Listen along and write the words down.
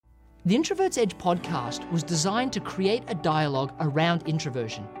The Introvert's Edge podcast was designed to create a dialogue around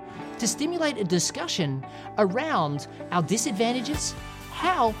introversion, to stimulate a discussion around our disadvantages,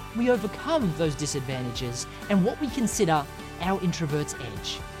 how we overcome those disadvantages, and what we consider our introvert's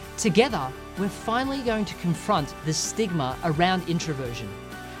edge. Together, we're finally going to confront the stigma around introversion,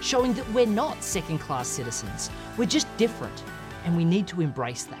 showing that we're not second-class citizens, we're just different, and we need to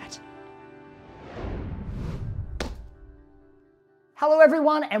embrace that. Hello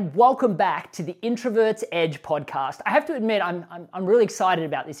everyone, and welcome back to the Introvert's Edge podcast. I have to admit, I'm really excited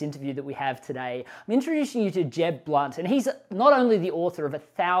about this interview that we have today. I'm introducing you to Jeb Blunt, and he's not only the author of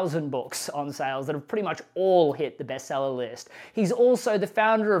 1,000 books on sales that have pretty much all hit the bestseller list, he's also the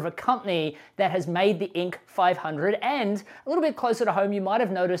founder of a company that has made the Inc. 500, and a little bit closer to home, you might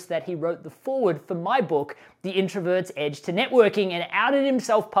have noticed that he wrote the foreword for my book, The Introvert's Edge to Networking, and outed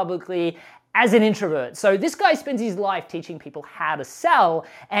himself publicly as an introvert. So this guy spends his life teaching people how to sell,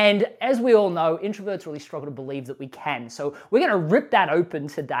 and as we all know, introverts really struggle to believe that we can. So we're going to rip that open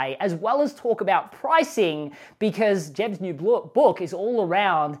today, as well as talk about pricing, because Jeb's new book is all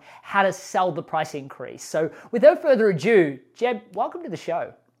around how to sell the price increase. So without further ado, Jeb, welcome to the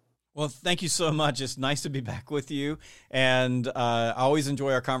show. Well, thank you so much. It's nice to be back with you, and I always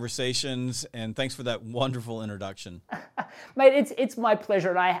enjoy our conversations, and thanks for that wonderful introduction. Mate, it's my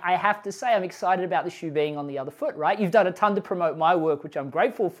pleasure, and I have to say I'm excited about the shoe being on the other foot, right? You've done a ton to promote my work, which I'm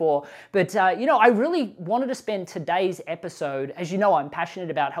grateful for, but I really wanted to spend today's episode, as you know, I'm passionate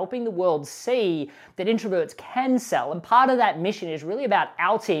about helping the world see that introverts can sell, and part of that mission is really about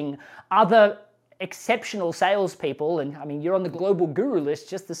outing other exceptional salespeople, and I mean, you're on the global guru list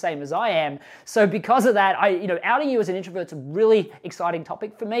just the same as I am. So because of that, outing you as an introvert is a really exciting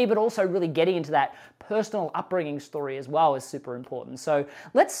topic for me, but also really getting into that personal upbringing story as well is super important. So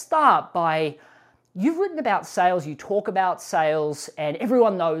let's start by, you've written about sales, you talk about sales, and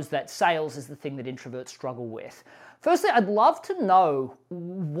everyone knows that sales is the thing that introverts struggle with. Firstly, I'd love to know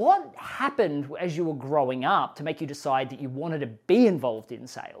what happened as you were growing up to make you decide that you wanted to be involved in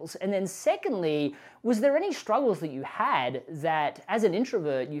sales. And then secondly, was there any struggles that you had that as an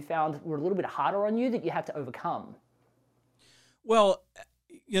introvert you found were a little bit harder on you that you had to overcome? Well,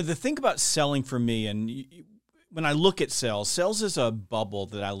 the thing about selling for me, and when I look at sales is a bubble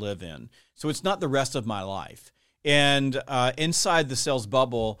that I live in. So it's not the rest of my life. And inside the sales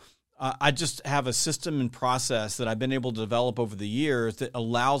bubble, I just have a system and process that I've been able to develop over the years that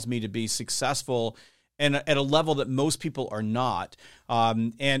allows me to be successful and at a level that most people are not,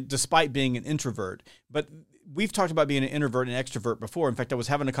 and despite being an introvert. But we've talked about being an introvert and extrovert before. In fact, I was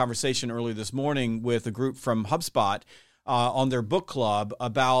having a conversation earlier this morning with a group from HubSpot on their book club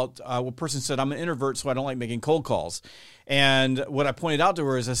about one person said, I'm an introvert, so I don't like making cold calls. And what I pointed out to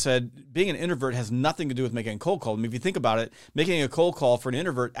her is I said, being an introvert has nothing to do with making a cold call. I mean, if you think about it, making a cold call for an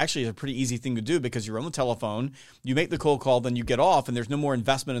introvert actually is a pretty easy thing to do because you're on the telephone, you make the cold call, then you get off, and there's no more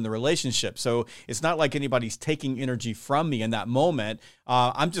investment in the relationship. So it's not like anybody's taking energy from me in that moment.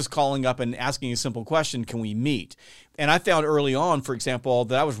 I'm just calling up and asking a simple question, can we meet? And I found early on, for example,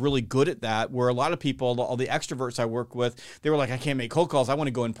 that I was really good at that, where a lot of people, all the extroverts I work with, they were like, I can't make cold calls. I want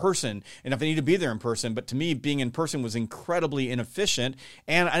to go in person. And if I need to be there in person, but to me, being in person was incredibly inefficient,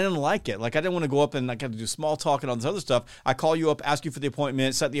 and I didn't like it. Like, I didn't want to go up and like have to do small talk and all this other stuff. I call you up, ask you for the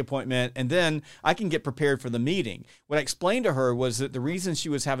appointment, set the appointment, and then I can get prepared for the meeting. What I explained to her was that the reason she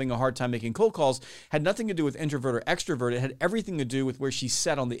was having a hard time making cold calls had nothing to do with introvert or extrovert. It had everything to do with where she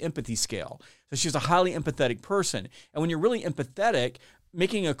sat on the empathy scale. So she's a highly empathetic person. And when you're really empathetic,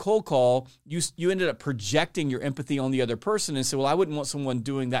 making a cold call, you ended up projecting your empathy on the other person and say, well, I wouldn't want someone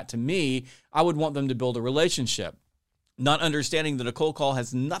doing that to me. I would want them to build a relationship. Not understanding that a cold call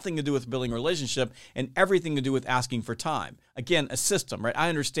has nothing to do with building a relationship and everything to do with asking for time. Again, a system, right? I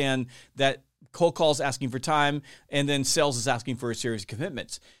understand that cold calls asking for time, and then sales is asking for a series of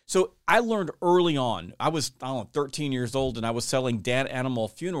commitments. So I learned early on, I was 13 years old, and I was selling dead animal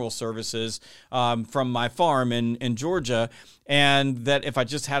funeral services from my farm in Georgia, and that if I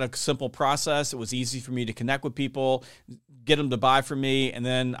just had a simple process, it was easy for me to connect with people, get them to buy from me, and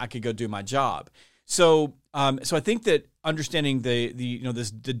then I could go do my job. So I think that understanding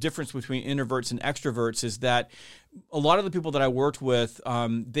the difference between introverts and extroverts is that a lot of the people that I worked with,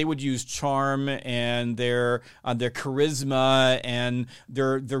 they would use charm and their charisma and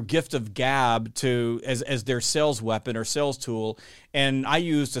their gift of gab as their sales weapon or sales tool, and I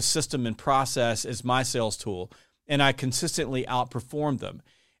used a system and process as my sales tool, and I consistently outperformed them.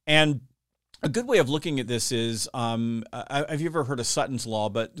 And A good way of looking at this is, have you ever heard of Sutton's Law?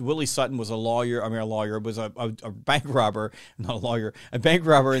 But Willie Sutton was a lawyer, was a bank robber, not a lawyer, a bank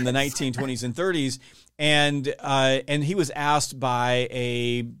robber in the 1920s and 30s. And he was asked by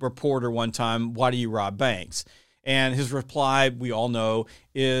a reporter one time, why do you rob banks? And his reply, we all know,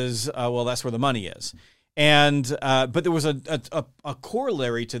 is, well, that's where the money is. And but there was a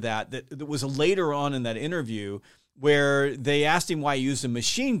corollary to that was later on in that interview, where they asked him why he used a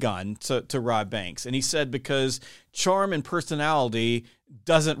machine gun to rob banks. And he said, because charm and personality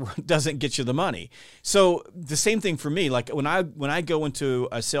doesn't get you the money. So the same thing for me. Like when I go into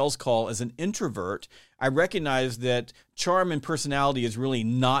a sales call as an introvert, I recognize that charm and personality is really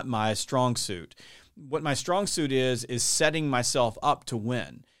not my strong suit. What my strong suit is setting myself up to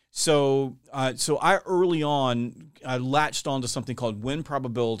win. So I early on latched onto something called win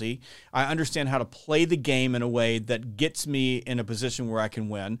probability. I understand how to play the game in a way that gets me in a position where I can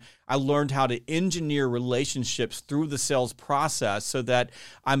win. I learned how to engineer relationships through the sales process so that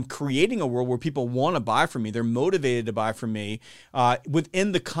I'm creating a world where people want to buy from me. They're motivated to buy from me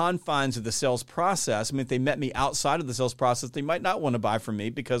within the confines of the sales process. I mean, if they met me outside of the sales process, they might not want to buy from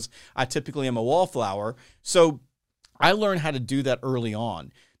me because I typically am a wallflower. So I learned how to do that early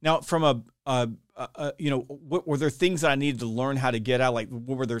on. Now, from what were there things that I needed to learn how to get out? Like,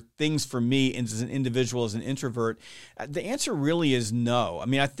 what were there things for me as an individual, as an introvert? The answer really is no. I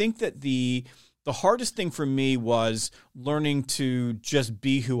mean, I think that the hardest thing for me was learning to just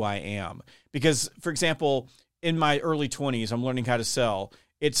be who I am. Because, for example, in my early 20s, I'm learning how to sell.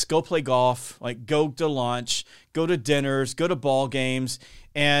 It's go play golf, like go to lunch, go to dinners, go to ball games.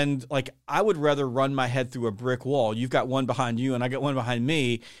 And like, I would rather run my head through a brick wall. You've got one behind you and I got one behind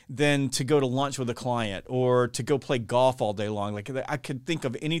me than to go to lunch with a client or to go play golf all day long. Like I could think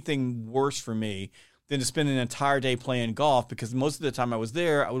of anything worse for me than to spend an entire day playing golf, because most of the time I was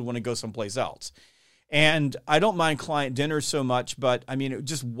there, I would want to go someplace else. And I don't mind client dinners so much, but I mean, it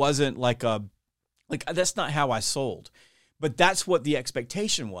just wasn't like that's not how I sold. But that's what the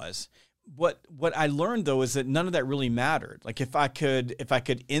expectation was. What I learned, though, is that none of that really mattered. Like if I could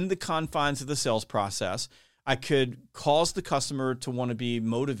in the confines of the sales process, I could cause the customer to want to be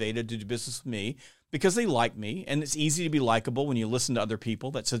motivated to do business with me because they like me. And it's easy to be likable when you listen to other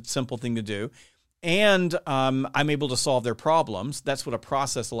people. That's a simple thing to do. And I'm able to solve their problems. That's what a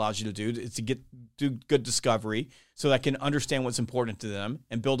process allows you to do, is to do good discovery so that I can understand what's important to them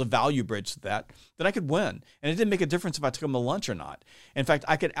and build a value bridge to that, then I could win. And it didn't make a difference if I took them to lunch or not. In fact,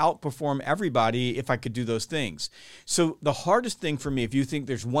 I could outperform everybody if I could do those things. So the hardest thing for me, if you think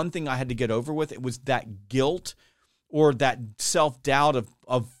there's one thing I had to get over with, it was that guilt or that self-doubt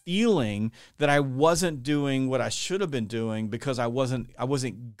of feeling that I wasn't doing what I should have been doing because I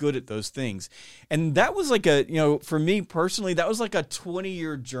wasn't good at those things. And that was like for me personally, that was like a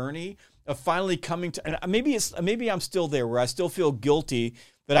 20-year journey of finally coming to, and maybe I'm still there where I still feel guilty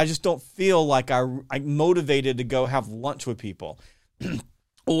that I just don't feel like I'm motivated to go have lunch with people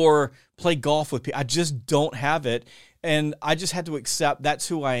or play golf with people. I just don't have it. And I just had to accept that's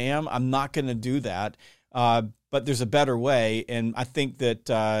who I am. I'm not going to do that. But there's a better way, and I think that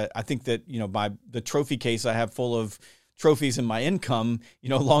the trophy case I have full of trophies and my income,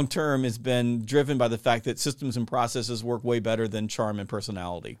 long term has been driven by the fact that systems and processes work way better than charm and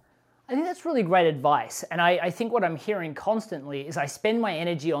personality. I think that's really great advice. And I think what I'm hearing constantly is I spend my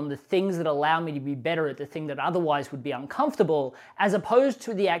energy on the things that allow me to be better at the thing that otherwise would be uncomfortable, as opposed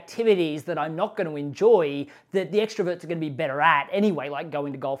to the activities that I'm not going to enjoy that the extroverts are going to be better at anyway, like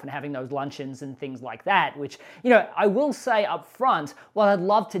going to golf and having those luncheons and things like that, which, I will say up front, while I'd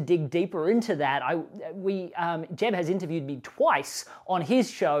love to dig deeper into that, Jeb has interviewed me twice on his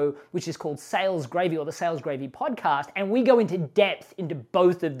show, which is called Sales Gravy, or the Sales Gravy podcast, and we go into depth into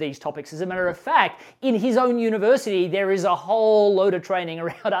both of these topics. As a matter of fact, in his own university, there is a whole load of training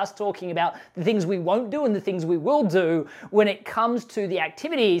around us talking about the things we won't do and the things we will do when it comes to the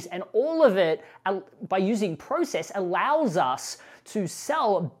activities, and all of it, by using process, allows us to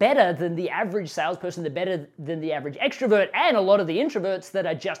sell better than the average salesperson, better than the average extrovert, and a lot of the introverts that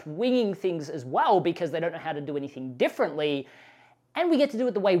are just winging things as well because they don't know how to do anything differently. And we get to do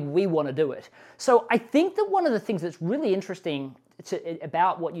it the way we want to do it. So I think that one of the things that's really interesting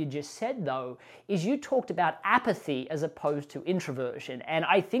about what you just said, though, is you talked about apathy as opposed to introversion. And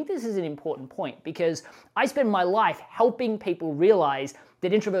I think this is an important point because I spend my life helping people realize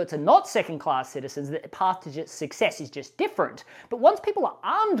that introverts are not second-class citizens, that the path to success is just different. But once people are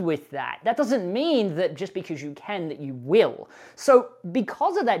armed with that, that doesn't mean that just because you can, that you will. So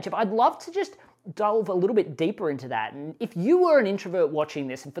because of that, Jeff, I'd love to just delve a little bit deeper into that. And if you were an introvert watching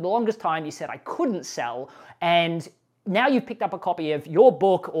this, and for the longest time you said, I couldn't sell, and now you've picked up a copy of your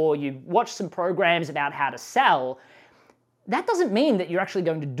book or you've watched some programs about how to sell, that doesn't mean that you're actually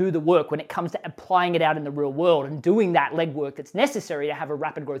going to do the work when it comes to applying it out in the real world and doing that legwork that's necessary to have a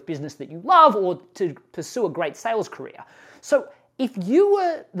rapid growth business that you love or to pursue a great sales career. So if you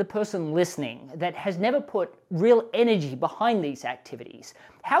were the person listening that has never put real energy behind these activities,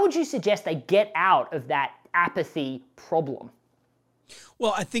 how would you suggest they get out of that apathy problem?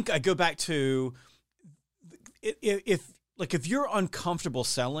 Well, I think I go back to if you're uncomfortable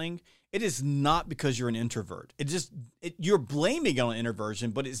selling, it is not because you're an introvert. You're blaming it on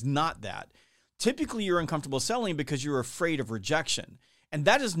introversion, but it's not that. Typically, you're uncomfortable selling because you're afraid of rejection. And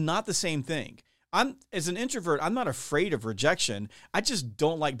that is not the same thing. As an introvert, I'm not afraid of rejection. I just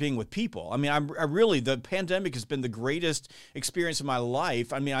don't like being with people. I mean, the pandemic has been the greatest experience of my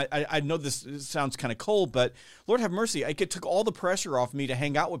life. I mean, I know this sounds kind of cold, but Lord have mercy, it took all the pressure off me to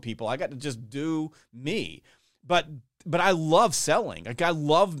hang out with people. I got to just do me. But I love selling. Like, I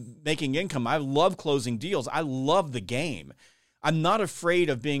love making income. I love closing deals. I love the game. I'm not afraid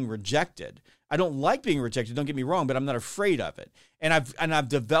of being rejected. I don't like being rejected, don't get me wrong, but I'm not afraid of it. And I've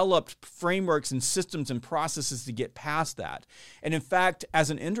developed frameworks and systems and processes to get past that. And in fact, as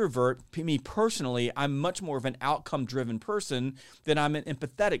an introvert, me personally, I'm much more of an outcome-driven person than I'm an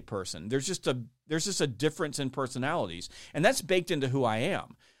empathetic person. There's just a difference in personalities, and that's baked into who I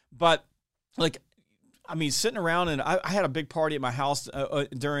am. But sitting around, and I had a big party at my house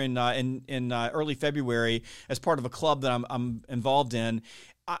during in early February as part of a club that I'm involved in.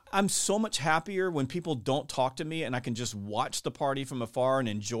 I'm so much happier when people don't talk to me and I can just watch the party from afar and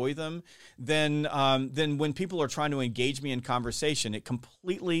enjoy them than when people are trying to engage me in conversation. It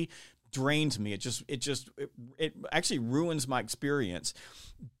completely drains me. It actually ruins my experience.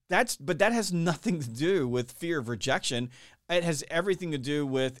 But that has nothing to do with fear of rejection. It has everything to do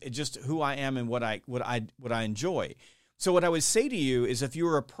with just who I am and what I enjoy. So what I would say to you is, if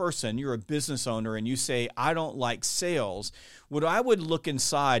you're a person, you're a business owner, and you say, I don't like sales, what I would look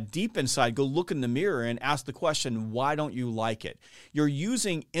inside, deep inside, go look in the mirror and ask the question, why don't you like it? You're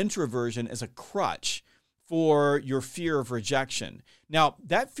using introversion as a crutch for your fear of rejection. Now,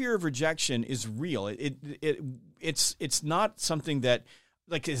 that fear of rejection is real. It's not something that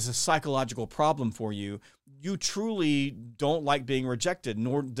is a psychological problem for you. You truly don't like being rejected,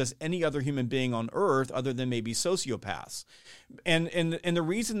 nor does any other human being on earth other than maybe sociopaths. And the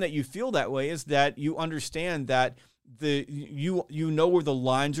reason that you feel that way is that you understand that you know where the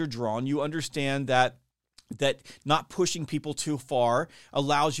lines are drawn. You understand that not pushing people too far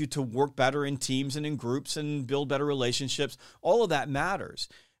allows you to work better in teams and in groups and build better relationships. All of that matters.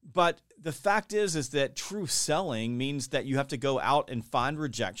 But the fact is that true selling means that you have to go out and find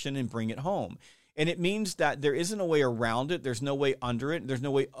rejection and bring it home. And it means that there isn't a way around it. There's no way under it. There's no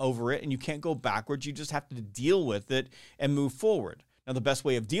way over it. And you can't go backwards. You just have to deal with it and move forward. Now, the best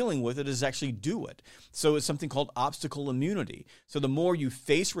way of dealing with it is actually do it. So it's something called obstacle immunity. So the more you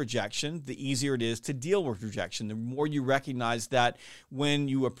face rejection, the easier it is to deal with rejection. The more you recognize that when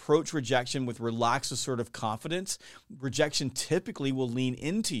you approach rejection with relaxed sort of confidence, rejection typically will lean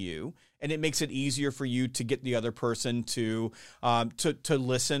into you, and it makes it easier for you to get the other person to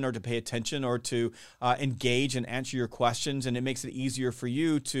listen or to pay attention or to engage and answer your questions, and it makes it easier for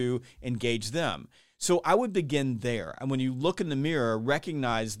you to engage them. So I would begin there. And when you look in the mirror,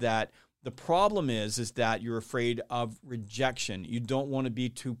 recognize that the problem is that you're afraid of rejection. You don't want to be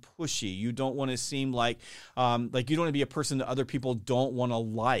too pushy. You don't want to seem like you don't want to be a person that other people don't want to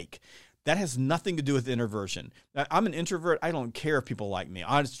like. That has nothing to do with introversion. I'm an introvert. I don't care if people like me.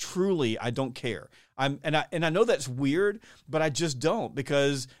 I don't care. I know that's weird, but I just don't,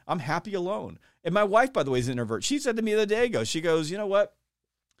 because I'm happy alone. And my wife, by the way, is an introvert. She said to me the other day ago, she goes, you know what?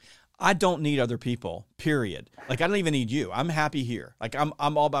 I don't need other people, period. I don't even need you. I'm happy here. I'm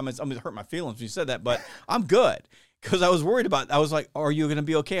all by myself. I'm going to hurt my feelings when you said that, but I'm good, because I was worried I was like, are you going to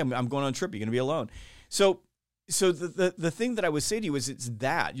be okay? I'm going on a trip. You're going to be alone. So the thing that I would say to you is it's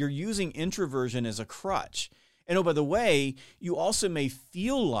that you're using introversion as a crutch. And oh, by the way, you also may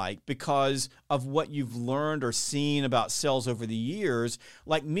feel like, because of what you've learned or seen about sales over the years,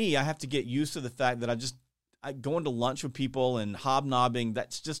 like me, I have to get used to the fact that going to lunch with people and hobnobbing,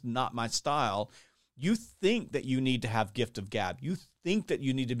 that's just not my style. You think that you need to have gift of gab. You think that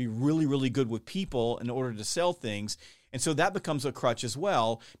you need to be really, really good with people in order to sell things. And so that becomes a crutch as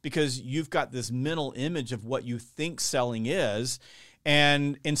well, because you've got this mental image of what you think selling is.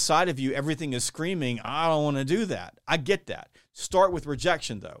 And inside of you, everything is screaming, I don't want to do that. I get that. Start with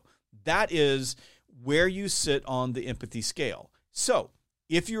rejection, though. That is where you sit on the empathy scale. So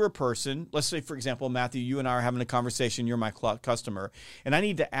if you're a person, let's say, for example, Matthew, you and I are having a conversation, you're my customer, and I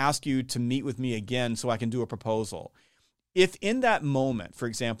need to ask you to meet with me again so I can do a proposal. if in that moment, for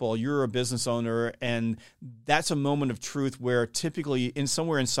example, you're a business owner and that's a moment of truth where typically in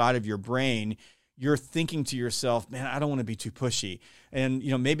somewhere inside of your brain, you're thinking to yourself, man, I don't want to be too pushy. And,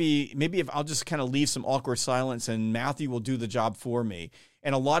 maybe if I'll just kind of leave some awkward silence and Matthew will do the job for me.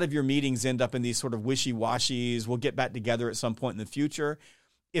 And a lot of your meetings end up in these sort of wishy-washies. We'll get back together at some point in the future.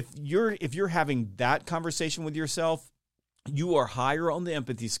 If you're having that conversation with yourself, you are higher on the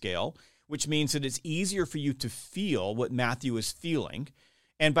empathy scale, which means that it's easier for you to feel what Matthew is feeling.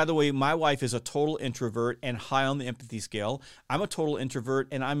 And by the way, my wife is a total introvert and high on the empathy scale. I'm a total introvert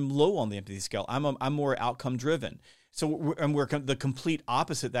and I'm low on the empathy scale. I'm more outcome driven. So we're the complete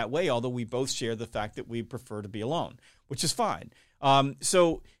opposite that way, although we both share the fact that we prefer to be alone, which is fine.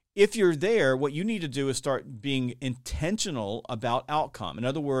 So if you're there, what you need to do is start being intentional about outcome. In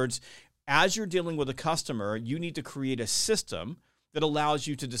other words, as you're dealing with a customer, you need to create a system that allows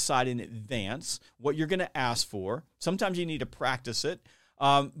you to decide in advance what you're going to ask for. Sometimes you need to practice it.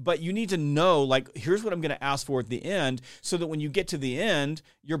 But you need to know, here's what I'm going to ask for at the end, so that when you get to the end,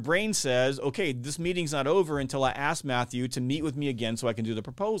 your brain says, okay, this meeting's not over until I ask Matthew to meet with me again so I can do the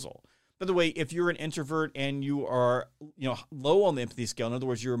proposal. By the way, if you're an introvert and you are, low on the empathy scale, in other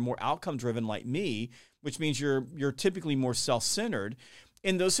words, you're more outcome driven like me, which means you're typically more self-centered.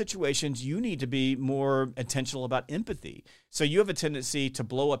 In those situations, you need to be more intentional about empathy. So you have a tendency to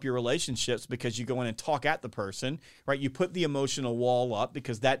blow up your relationships because you go in and talk at the person, right? You put the emotional wall up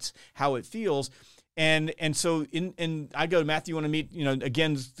because that's how it feels. And so I go, Matthew, you want to meet,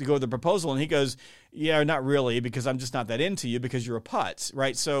 again, to go to the proposal? And he goes, yeah, not really, because I'm just not that into you because you're a putz,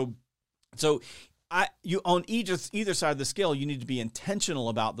 right? So you on either side of the scale, you need to be intentional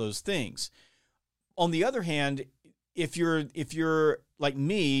about those things. On the other hand, if you're like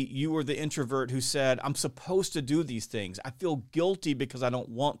me, you were the introvert who said, I'm supposed to do these things. I feel guilty because I don't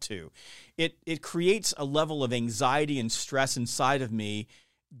want to. It creates a level of anxiety and stress inside of me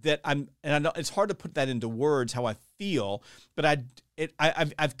that I know it's hard to put that into words how I feel, but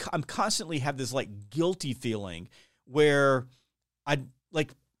I'm constantly have this guilty feeling where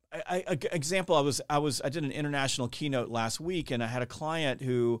example, I did an international keynote last week and I had a client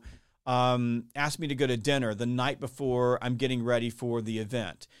who asked me to go to dinner the night before I'm getting ready for the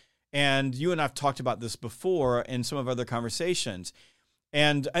event. And you and I've talked about this before in some of our other conversations.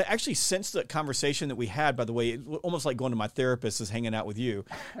 And I actually, since the conversation that we had, by the way, almost like going to my therapist is hanging out with you,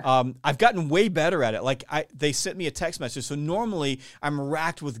 I've gotten way better at it. They sent me a text message. So normally I'm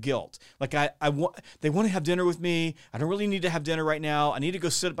racked with guilt. They want to have dinner with me. I don't really need to have dinner right now. I need to go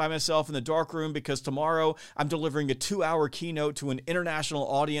sit by myself in the dark room because tomorrow I'm delivering a 2-hour keynote to an international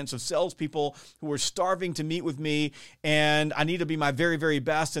audience of salespeople who are starving to meet with me. And I need to be my very, very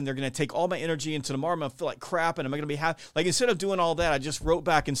best. And they're going to take all my energy into tomorrow. I'm going to feel like crap. And I'm going to be happy. Instead of doing all that, I just wrote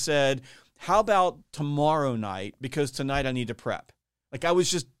back and said, how about tomorrow night? Because tonight I need to prep. I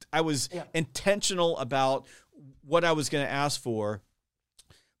was intentional about what I was going to ask for.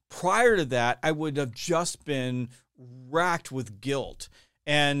 Prior to that, I would have just been racked with guilt.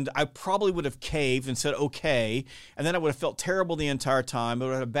 And I probably would have caved and said, okay. And then I would have felt terrible the entire time. I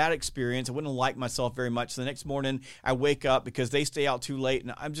would have had a bad experience. I wouldn't have liked myself very much. The next morning I wake up because they stay out too late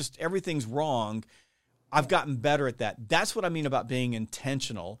and everything's wrong. I've gotten better at that. That's what I mean about being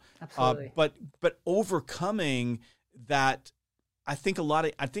intentional. Absolutely. But overcoming that, I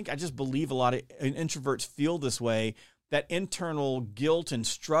just believe a lot of introverts feel this way, that internal guilt and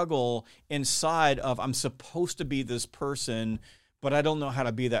struggle inside of I'm supposed to be this person, but I don't know how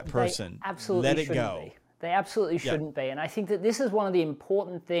to be that person. They absolutely Let it shouldn't go. be. They absolutely shouldn't be. And I think that this is one of the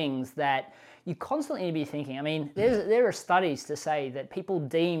important things that you constantly need to be thinking. I mean, there are studies to say that people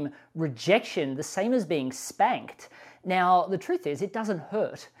deem rejection the same as being spanked. Now, the truth is, it doesn't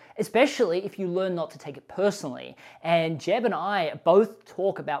hurt, especially if you learn not to take it personally. And Jeb and I both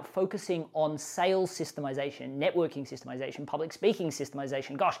talk about focusing on sales systemization, networking systemization, public speaking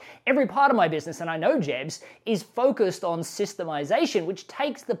systemization. Gosh, every part of my business, and I know Jeb's, is focused on systemization, which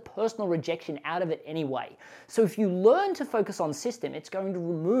takes the personal rejection out of it anyway. So if you learn to focus on system, it's going to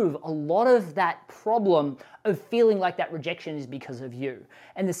remove a lot of that problem of feeling like that rejection is because of you.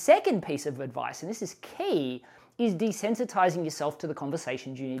 And the second piece of advice, and this is key, is desensitizing yourself to the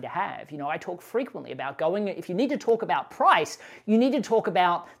conversations you need to have. I talk frequently about if you need to talk about price, you need to talk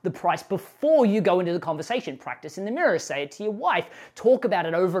about the price before you go into the conversation. Practice in the mirror, say it to your wife, talk about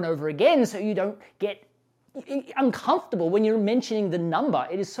it over and over again so you don't get uncomfortable when you're mentioning the number.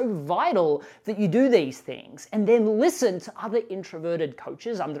 It is so vital that you do these things, and then listen to other introverted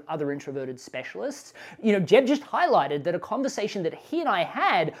coaches, other introverted specialists. Jeb just highlighted that a conversation that he and I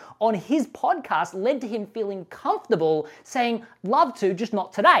had on his podcast led to him feeling comfortable saying, love to, just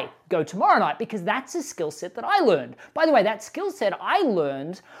not today. Go tomorrow night, because that's a skill set that I learned. By the way, that skill set I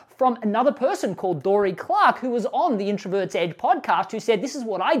learned from another person called Dory Clark, who was on the Introvert's Edge podcast, who said, this is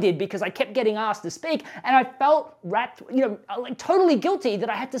what I did because I kept getting asked to speak, and I felt like totally guilty that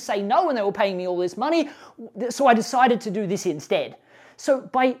I had to say no when they were paying me all this money, so I decided to do this instead. So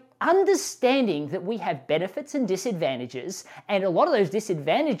by understanding that we have benefits and disadvantages, and a lot of those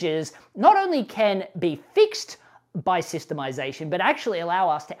disadvantages not only can be fixed by systemization, but actually allow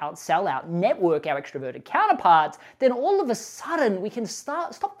us to outsell, out-network our extroverted counterparts, then all of a sudden we can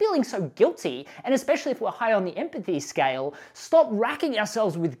stop feeling so guilty, and especially if we're high on the empathy scale, stop racking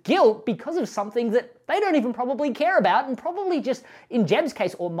ourselves with guilt because of something that they don't even probably care about, and probably just, in Jeb's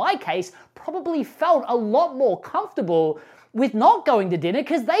case or my case, probably felt a lot more comfortable with not going to dinner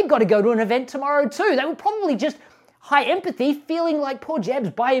because they've got to go to an event tomorrow too. They were probably just high empathy, feeling like poor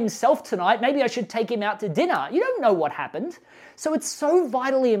Jeb's by himself tonight. Maybe I should take him out to dinner. You don't know what happened. So it's so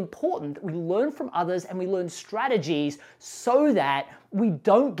vitally important that we learn from others and we learn strategies so that we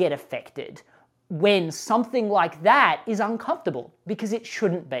don't get affected when something like that is uncomfortable, because it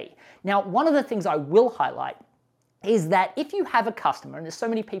shouldn't be. Now, one of the things I will highlight is that if you have a customer, and there's so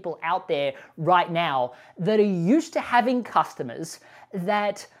many people out there right now that are used to having customers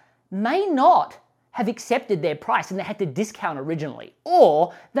that may not have accepted their price and they had to discount originally,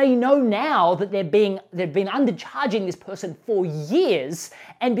 or they know now that they've been undercharging this person for years,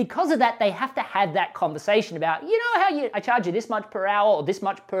 and because of that they have to have that conversation about, I charge you this much per hour or this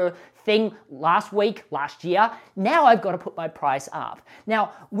much per thing last week, last year, now I've got to put my price up.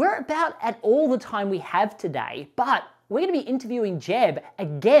 Now, we're about at all the time we have today, but we're going to be interviewing Jeb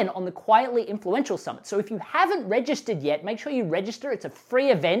again on the Quietly Influential Summit. So if you haven't registered yet, make sure you register. It's a free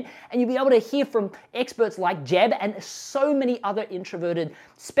event, and you'll be able to hear from experts like Jeb and so many other introverted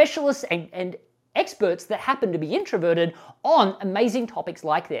specialists and experts that happen to be introverted on amazing topics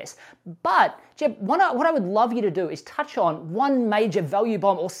like this. But Jeb, what I would love you to do is touch on one major value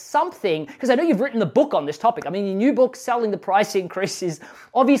bomb or something, because I know you've written the book on this topic. I mean, your new book, Selling the Price Increase, is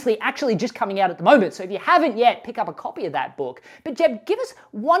obviously actually just coming out at the moment. So if you haven't yet, pick up a copy of that book. But Jeb, give us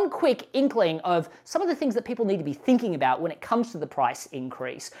one quick inkling of some of the things that people need to be thinking about when it comes to the price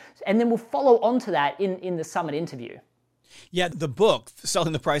increase. And then we'll follow on to that in the summit interview. Yeah, the book,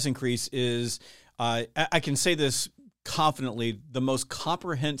 Selling the Price Increase, is, I can say this confidently, the most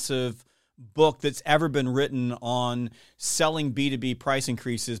comprehensive book that's ever been written on selling B2B price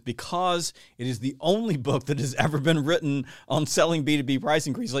increases, because it is the only book that has ever been written on selling B2B price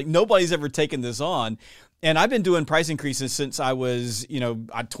increases. Like, nobody's ever taken this on. And I've been doing price increases since I was, in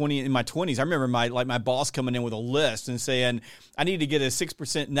my 20s. I remember my boss coming in with a list and saying, I need to get a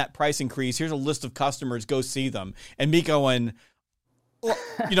 6% net price increase. Here's a list of customers, go see them. And me going, well,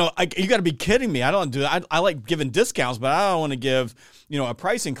 you got to be kidding me. I don't do that. I like giving discounts, but I don't want to give, a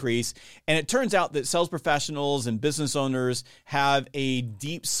price increase. And it turns out that sales professionals and business owners have a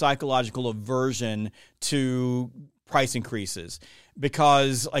deep psychological aversion to price increases,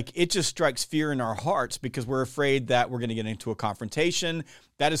 because it just strikes fear in our hearts, because we're afraid that we're going to get into a confrontation.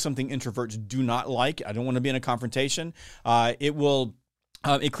 That is something introverts do not like. I don't want to be in a confrontation.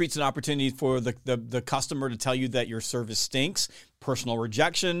 It creates an opportunity for the customer to tell you that your service stinks, personal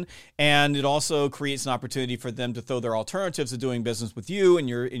rejection, and it also creates an opportunity for them to throw their alternatives to doing business with you in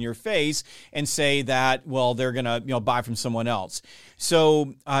your face and say that, well, they're gonna buy from someone else.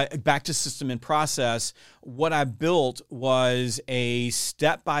 So back to system and process, what I built was a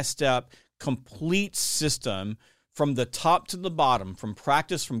step-by-step complete system from the top to the bottom, from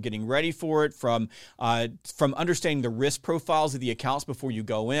practice, from getting ready for it, from understanding the risk profiles of the accounts before you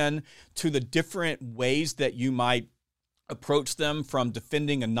go in, to the different ways that you might approach them, from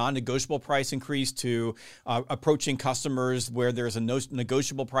defending a non-negotiable price increase to approaching customers where there's a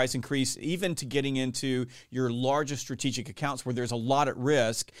negotiable price increase, even to getting into your largest strategic accounts where there's a lot at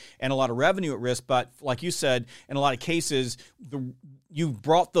risk and a lot of revenue at risk. But like you said, in a lot of cases, you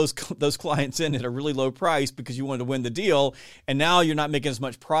brought those clients in at a really low price because you wanted to win the deal, and now you're not making as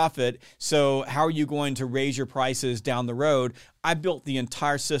much profit. So how are you going to raise your prices down the road? I built the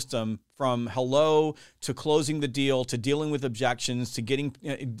entire system from hello to closing the deal to dealing with objections to getting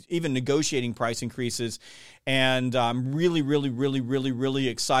even negotiating price increases. And I'm really, really, really, really, really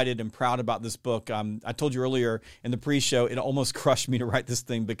excited and proud about this book. I told you earlier in the pre-show, it almost crushed me to write this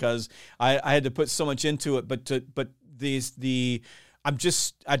thing because I had to put so much into it. But the I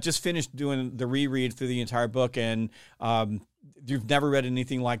just finished doing the reread through the entire book, and you've never read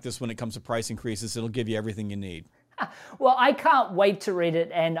anything like this when it comes to price increases. It'll give you everything you need. Well, I can't wait to read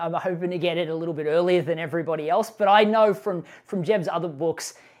it, and I'm hoping to get it a little bit earlier than everybody else. But I know from Jeb's other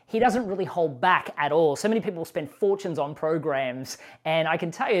books, he doesn't really hold back at all. So many people spend fortunes on programs, and I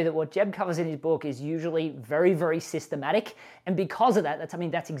can tell you that what Jeb covers in his book is usually very, very systematic. And because of that,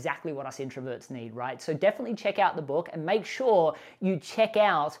 that's exactly what us introverts need, right? So definitely check out the book, and make sure you check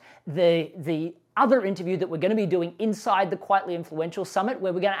out the other interview that we're going to be doing inside the Quietly Influential Summit,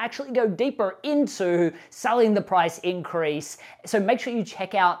 where we're going to actually go deeper into selling the price increase. So make sure you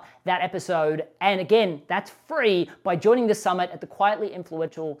check out that episode. And again, that's free by joining the summit at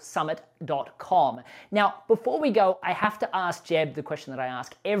thequietlyinfluentialsummit.com. Now, before we go, I have to ask Jeb the question that I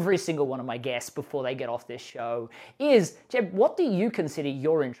ask every single one of my guests before they get off this show is, Jeb, what do you consider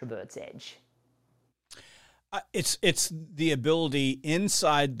your introvert's edge? It's the ability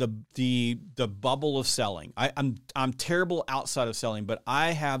inside the bubble of selling. I'm terrible outside of selling, but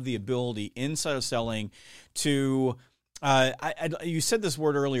I have the ability inside of selling to. You said this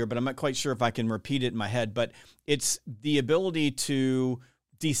word earlier, but I'm not quite sure if I can repeat it in my head. But it's the ability to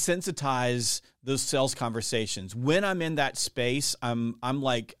desensitize those sales conversations. When I'm in that space, I'm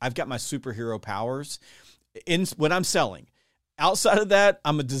like I've got my superhero powers. When I'm selling. Outside of that,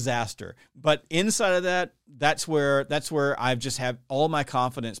 I'm a disaster. But inside of that, that's where I just have all my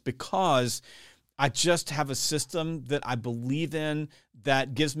confidence, because I just have a system that I believe in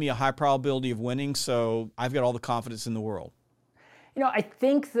that gives me a high probability of winning. So I've got all the confidence in the world. You know, I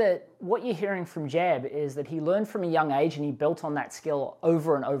think that what you're hearing from Jeb is that he learned from a young age, and he built on that skill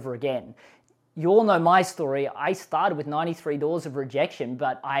over and over again. You all know my story. I started with 93 doors of rejection,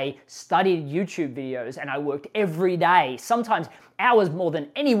 but I studied YouTube videos and I worked every day, sometimes hours more than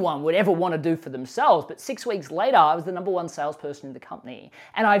anyone would ever want to do for themselves. But 6 weeks later, I was the #1 salesperson in the company.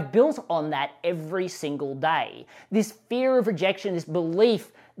 And I've built on that every single day. This fear of rejection, this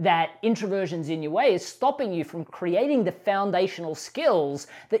belief that introversion's in your way, is stopping you from creating the foundational skills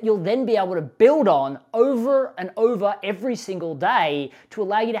that you'll then be able to build on over and over every single day to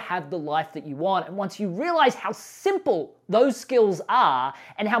allow you to have the life that you want. And once you realize how simple those skills are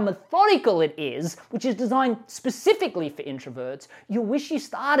and how methodical it is, which is designed specifically for introverts, you'll wish you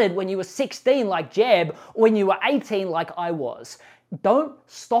started when you were 16 like Jeb, or when you were 18 like I was. Don't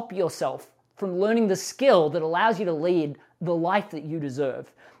stop yourself from learning the skill that allows you to lead the life that you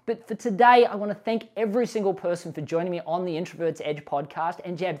deserve. But for today, I want to thank every single person for joining me on the Introvert's Edge podcast.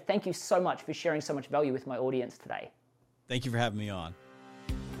 And Jeb, thank you so much for sharing so much value with my audience today. Thank you for having me on.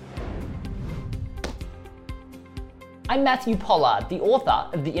 I'm Matthew Pollard, the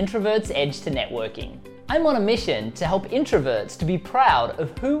author of The Introvert's Edge to Networking. I'm on a mission to help introverts to be proud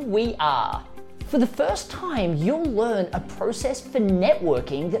of who we are. For the first time, you'll learn a process for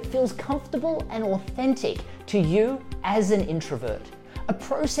networking that feels comfortable and authentic to you as an introvert. A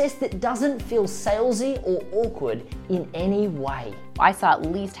process that doesn't feel salesy or awkward in any way. I saw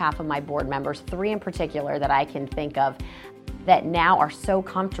at least half of my board members, 3 in particular that I can think of, that now are so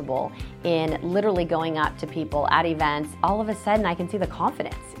comfortable in literally going up to people at events. All of a sudden, I can see the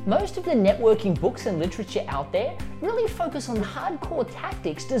confidence. Most of the networking books and literature out there really focus on hardcore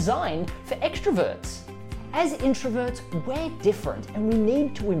tactics designed for extroverts. As introverts, we're different, and we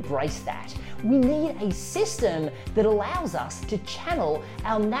need to embrace that. We need a system that allows us to channel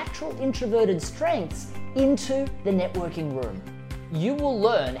our natural introverted strengths into the networking room. You will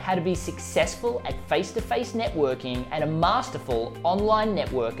learn how to be successful at face-to-face networking and a masterful online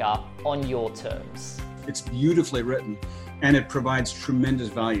networker on your terms. It's beautifully written, and it provides tremendous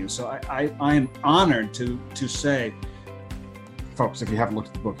value. So I am honored to say, folks, if you haven't looked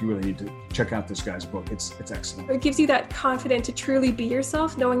at the book, you really need to check out this guy's book. It's excellent. It gives you that confidence to truly be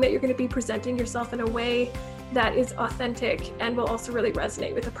yourself, knowing that you're going to be presenting yourself in a way that is authentic and will also really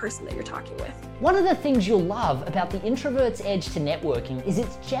resonate with the person that you're talking with. One of the things you'll love about the Introvert's Edge to Networking is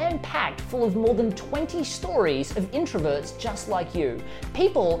it's jam-packed full of more than 20 stories of introverts just like you.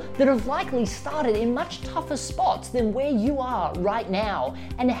 People that have likely started in much tougher spots than where you are right now,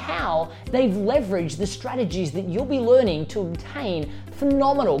 and how they've leveraged the strategies that you'll be learning to obtain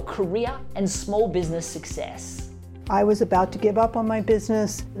phenomenal career and small business success. I was about to give up on my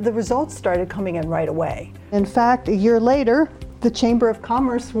business. The results started coming in right away. In fact, a year later, the Chamber of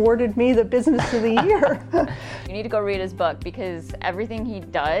Commerce awarded me the Business of the Year. You need to go read his book, because everything he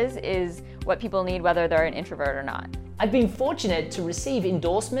does is what people need, whether they're an introvert or not. I've been fortunate to receive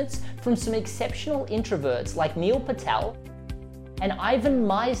endorsements from some exceptional introverts like Neil Patel and Ivan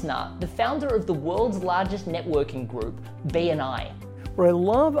Meisner, the founder of the world's largest networking group, BNI. What I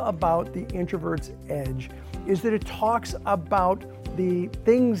love about The Introvert's Edge is that it talks about the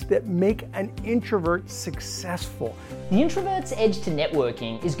things that make an introvert successful. The Introvert's Edge to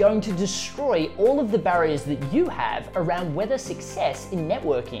Networking is going to destroy all of the barriers that you have around whether success in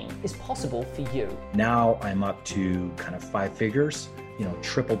networking is possible for you. Now I'm up to kind of 5 figures,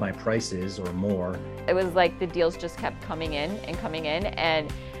 triple my prices or more. It was like the deals just kept coming in,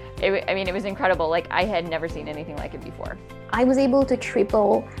 and it was incredible. Like, I had never seen anything like it before. I was able to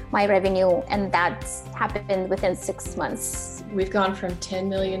triple my revenue, and that's happened within 6 months. We've gone from 10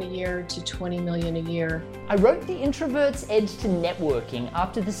 million a year to 20 million a year. I wrote The Introvert's Edge to Networking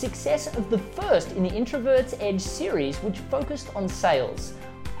after the success of the first in the Introvert's Edge series, which focused on sales.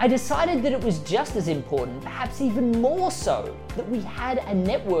 I decided that it was just as important, perhaps even more so, that we had a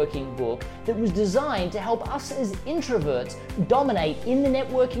networking book that was designed to help us as introverts dominate in the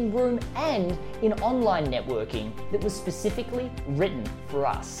networking room and in online networking, that was specifically written for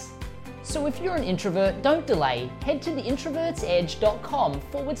us. So if you're an introvert, don't delay. Head to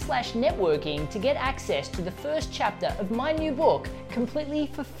theintrovertsedge.com/networking to get access to the first chapter of my new book completely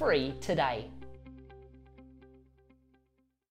for free today.